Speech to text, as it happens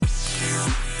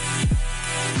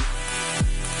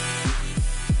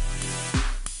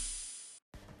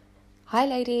Hi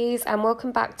ladies, and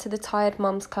welcome back to the Tired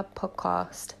Mums Club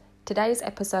podcast. Today's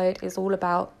episode is all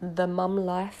about the mum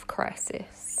life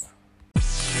crisis.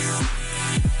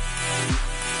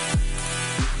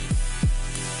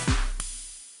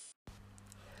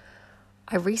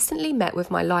 I recently met with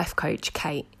my life coach,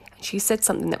 Kate, and she said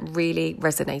something that really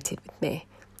resonated with me.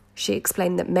 She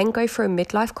explained that men go through a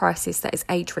midlife crisis that is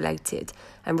age-related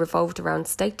and revolved around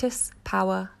status,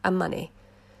 power, and money.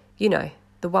 You know,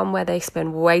 the one where they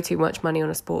spend way too much money on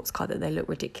a sports car that they look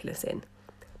ridiculous in.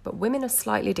 But women are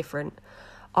slightly different.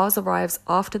 Ours arrives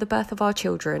after the birth of our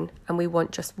children, and we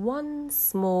want just one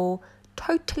small,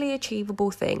 totally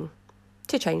achievable thing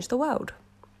to change the world.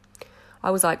 I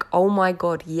was like, oh my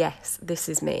God, yes, this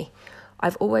is me.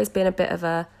 I've always been a bit of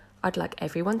a, I'd like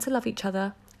everyone to love each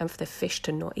other and for the fish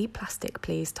to not eat plastic,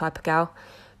 please, type of gal.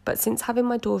 But since having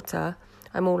my daughter,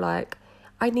 I'm all like,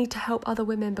 I need to help other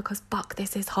women because fuck,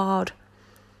 this is hard.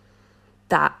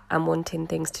 That and wanting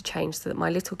things to change so that my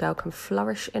little girl can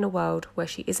flourish in a world where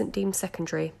she isn't deemed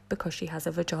secondary because she has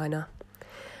a vagina.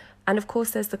 And of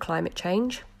course there's the climate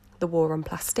change, the war on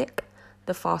plastic,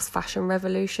 the fast fashion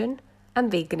revolution, and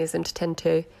veganism to tend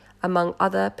to, among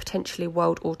other potentially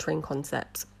world-altering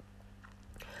concepts.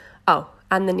 Oh,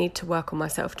 and the need to work on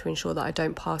myself to ensure that I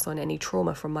don't pass on any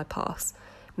trauma from my past.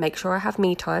 Make sure I have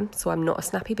me time so I'm not a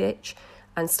snappy bitch,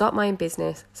 and start my own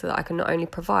business so that I can not only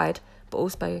provide but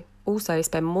also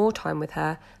spend more time with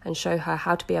her and show her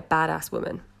how to be a badass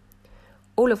woman.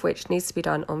 All of which needs to be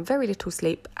done on very little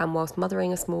sleep and whilst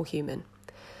mothering a small human.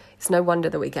 It's no wonder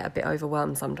that we get a bit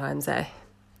overwhelmed sometimes, eh?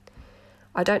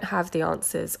 I don't have the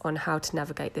answers on how to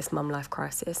navigate this mum life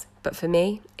crisis, but for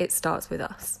me, it starts with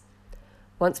us.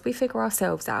 Once we figure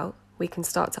ourselves out, we can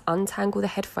start to untangle the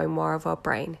headphone wire of our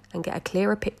brain and get a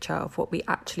clearer picture of what we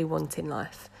actually want in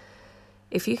life.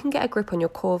 If you can get a grip on your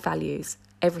core values,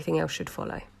 everything else should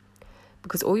follow.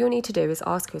 Because all you'll need to do is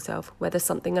ask yourself whether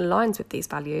something aligns with these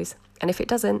values, and if it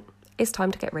doesn't, it's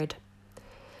time to get rid.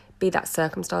 Be that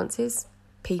circumstances,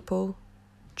 people,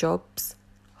 jobs,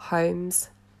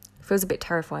 homes. Feels a bit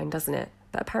terrifying, doesn't it?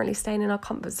 But apparently staying in our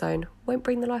comfort zone won't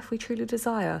bring the life we truly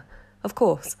desire. Of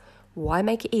course, why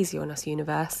make it easy on us,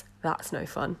 universe? That's no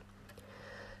fun.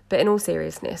 But in all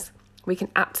seriousness, we can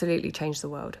absolutely change the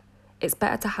world. It's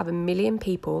better to have 1 million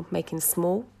people making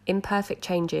small, imperfect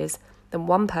changes than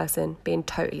one person being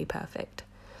totally perfect.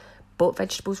 Bought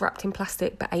vegetables wrapped in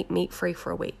plastic but ate meat-free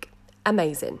for a week.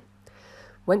 Amazing.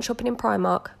 Went shopping in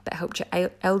Primark but helped your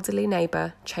elderly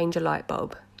neighbour change a light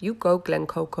bulb. You go, Glen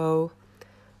Coco.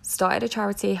 Started a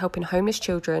charity helping homeless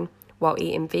children while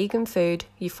eating vegan food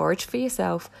you foraged for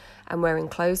yourself and wearing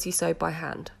clothes you sewed by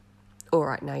hand. All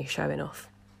right, now you're showing off.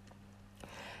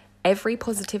 Every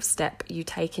positive step you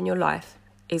take in your life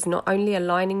is not only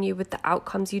aligning you with the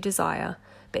outcomes you desire,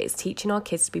 but it's teaching our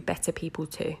kids to be better people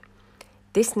too.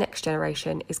 This next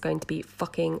generation is going to be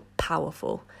fucking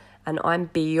powerful, and I'm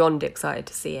beyond excited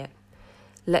to see it.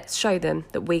 Let's show them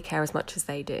that we care as much as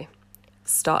they do.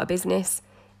 Start a business,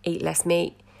 eat less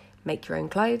meat, make your own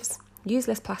clothes, use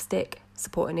less plastic,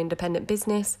 support an independent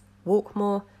business, walk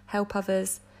more, help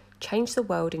others, change the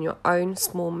world in your own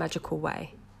small magical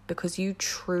way, because you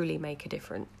truly make a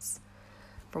difference.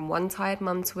 From one tired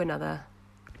mum to another,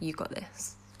 you got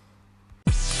this.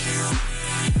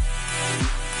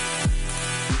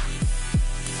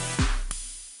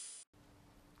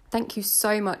 Thank you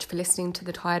so much for listening to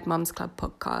the Tired Mums Club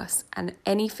podcast, and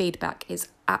any feedback is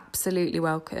absolutely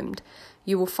welcomed.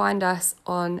 You will find us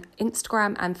on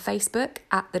Instagram and Facebook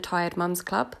at the Tired Mums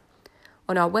Club,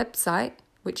 on our website,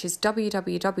 which is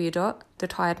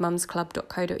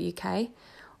www.thetiredmumsclub.co.uk,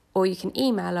 or you can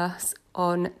email us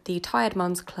on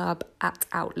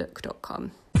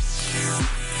thetiredmumsclub@outlook.com.